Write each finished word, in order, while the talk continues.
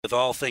with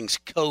all things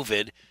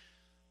COVID,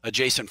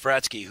 Jason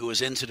Fratzke, who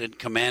is incident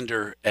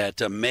commander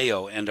at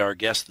Mayo and our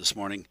guest this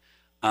morning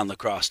on the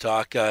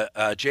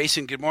Crosstalk.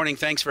 Jason, good morning.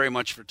 Thanks very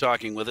much for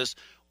talking with us.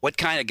 What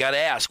kind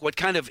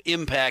of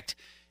impact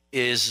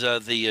is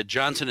the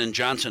Johnson &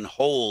 Johnson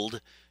hold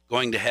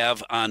going to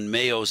have on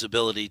Mayo's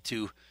ability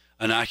to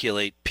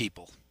inoculate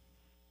people?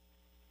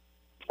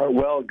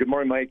 Well, good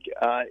morning, Mike.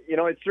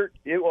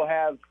 It will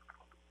have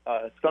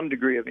some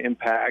degree of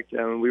impact.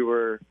 We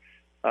were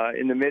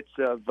in the midst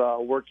of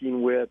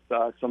working with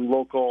some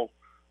local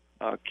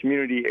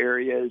community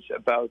areas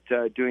about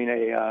doing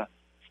a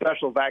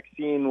special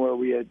vaccine where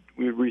we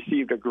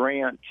received a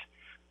grant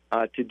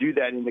to do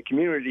that in the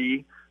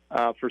community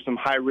for some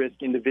high-risk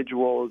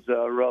individuals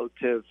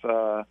relative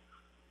to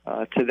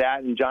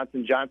that. And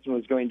Johnson & Johnson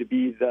was going to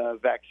be the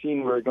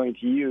vaccine we're going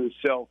to use.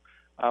 So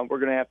we're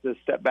going to have to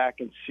step back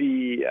and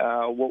see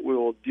what we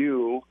will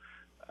do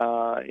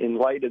in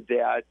light of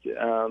that.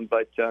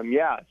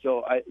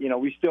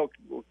 We still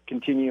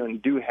continue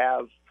and do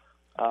have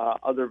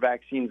other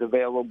vaccines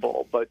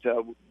available, but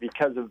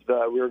because of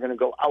we were going to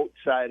go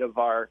outside of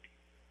our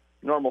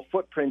normal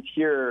footprint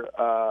here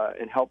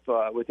and help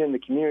within the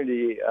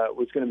community, it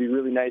was going to be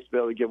really nice to be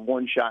able to give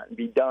one shot and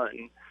be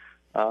done.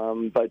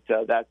 But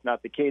that's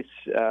not the case,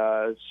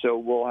 so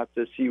we'll have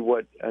to see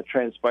what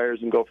transpires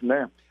and go from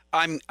there.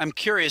 I'm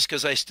curious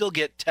because I still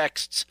get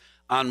texts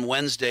on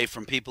Wednesday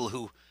from people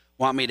who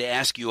want me to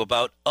ask you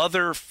about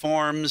other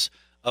forms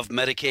of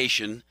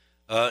medication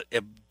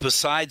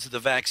besides the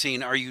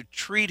vaccine. Are you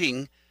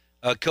treating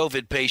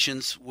COVID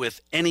patients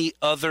with any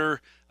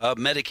other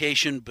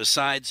medication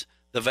besides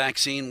the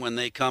vaccine when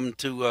they come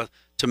to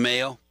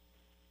Mayo?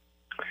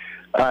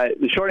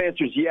 The short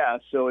answer is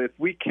yes. So if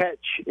we catch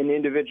an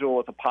individual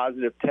with a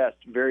positive test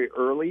very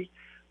early,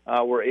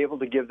 we're able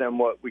to give them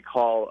what we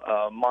call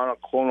a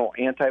monoclonal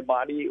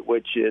antibody,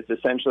 which is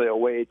essentially a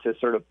way to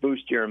sort of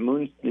boost your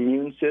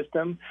immune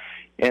system.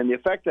 And the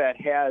effect that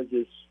has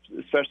is,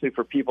 especially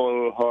for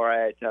people who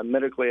are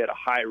medically at a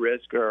high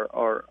risk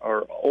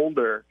or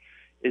older,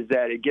 is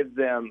that it gives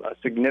them a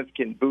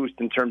significant boost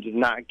in terms of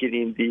not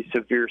getting the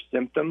severe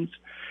symptoms.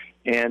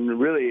 And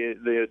really,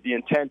 the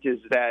intent is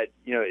that,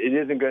 it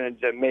isn't going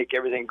to make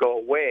everything go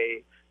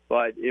away,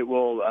 but it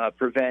will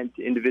prevent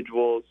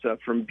individuals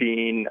from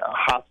being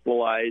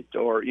hospitalized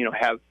or,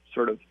 have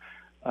sort of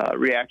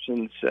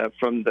reactions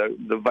from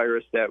the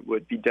virus that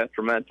would be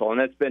detrimental. And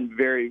that's been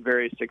very,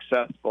 very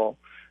successful.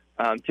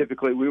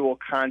 Typically, we will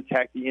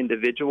contact the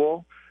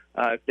individual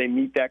if they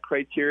meet that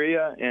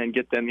criteria and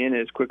get them in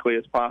as quickly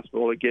as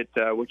possible to get,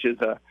 which is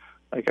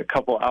a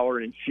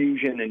couple-hour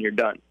infusion, and you're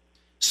done.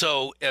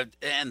 So,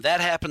 and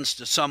that happens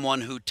to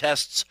someone who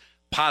tests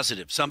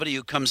positive, somebody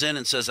who comes in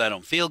and says, I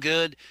don't feel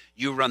good,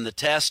 you run the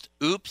test,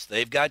 oops,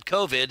 they've got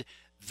COVID,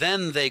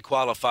 then they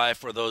qualify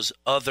for those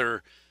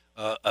other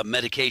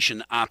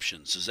medication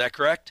options. Is that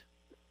correct?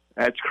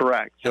 That's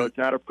correct. So it's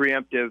not a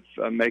preemptive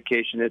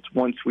medication. It's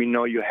once we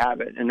know you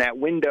have it. And that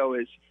window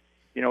is,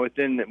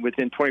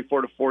 within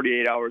 24 to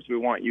 48 hours, we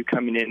want you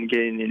coming in and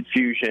getting the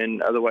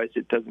infusion. Otherwise,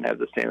 it doesn't have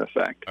the same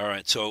effect. All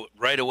right. So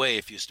right away,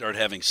 if you start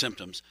having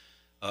symptoms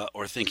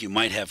or think you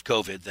might have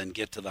COVID, then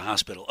get to the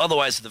hospital.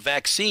 Otherwise, the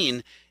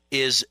vaccine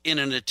is in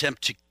an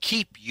attempt to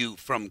keep you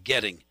from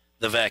getting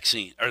the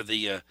vaccine or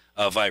the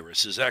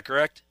virus. Is that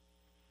correct?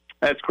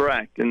 That's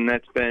correct, and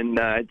that's been,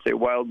 I'd say,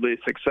 wildly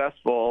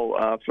successful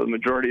for the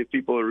majority of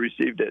people who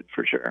received it,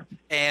 for sure.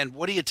 And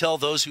what do you tell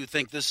those who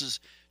think this is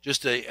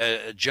just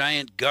a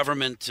giant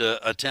government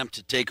attempt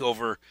to take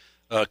over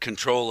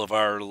control of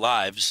our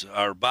lives,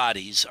 our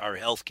bodies, our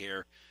health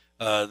care?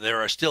 There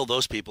are still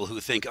those people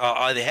who think,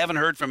 they haven't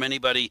heard from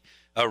anybody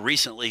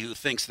recently who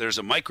thinks there's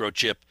a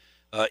microchip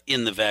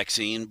in the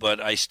vaccine,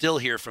 but I still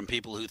hear from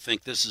people who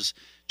think this is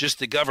just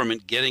the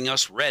government getting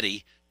us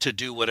ready to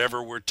do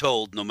whatever we're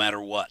told, no matter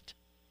what.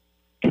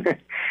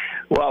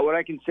 Well, what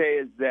I can say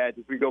is that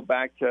if we go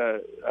back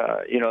to,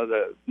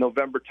 the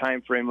November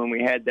timeframe when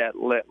we had that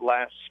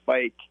last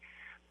spike,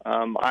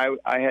 I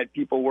had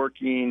people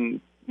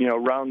working,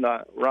 round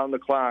the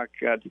clock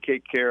to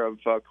take care of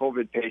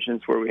COVID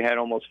patients, where we had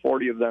almost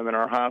 40 of them in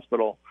our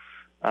hospital.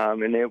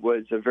 And it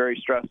was very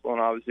stressful, and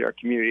obviously our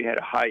community had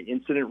a high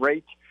incident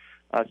rate.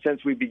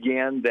 Since we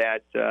began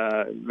that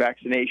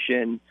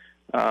vaccination,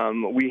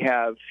 we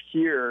have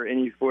here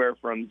anywhere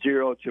from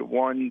 0 to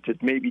 1 to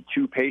maybe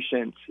 2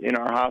 patients in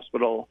our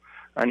hospital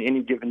on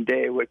any given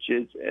day, which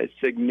is a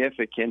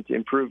significant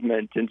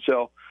improvement. And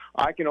so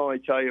I can only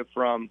tell you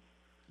from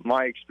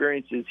my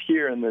experiences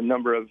here, and the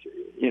number of,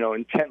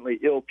 intently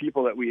ill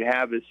people that we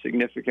have is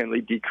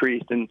significantly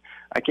decreased. And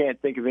I can't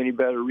think of any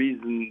better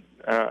reason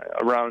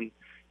around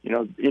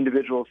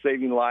individuals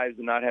saving lives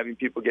and not having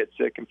people get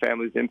sick and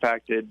families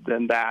impacted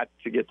than that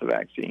to get the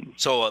vaccine.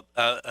 So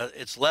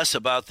it's less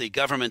about the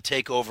government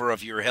takeover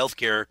of your health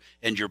care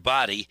and your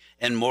body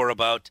and more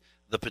about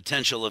the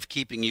potential of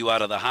keeping you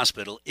out of the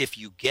hospital if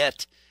you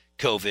get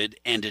COVID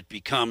and it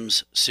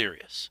becomes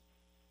serious.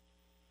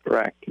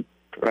 Correct.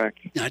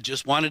 I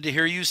just wanted to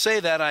hear you say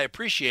that. I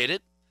appreciate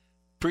it.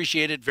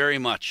 Appreciate it very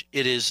much.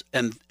 It is,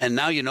 and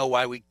now you know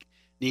why we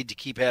need to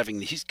keep having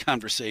these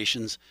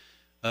conversations,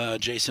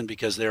 Jason,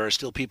 because there are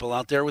still people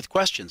out there with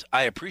questions.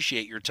 I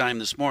appreciate your time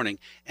this morning,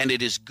 and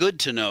it is good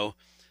to know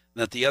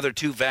that the other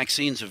 2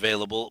 vaccines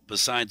available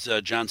besides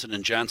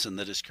Johnson & Johnson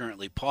that is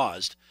currently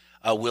paused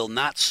will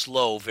not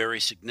slow very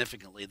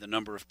significantly the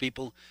number of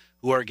people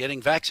who are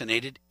getting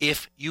vaccinated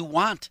if you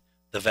want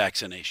the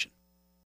vaccination.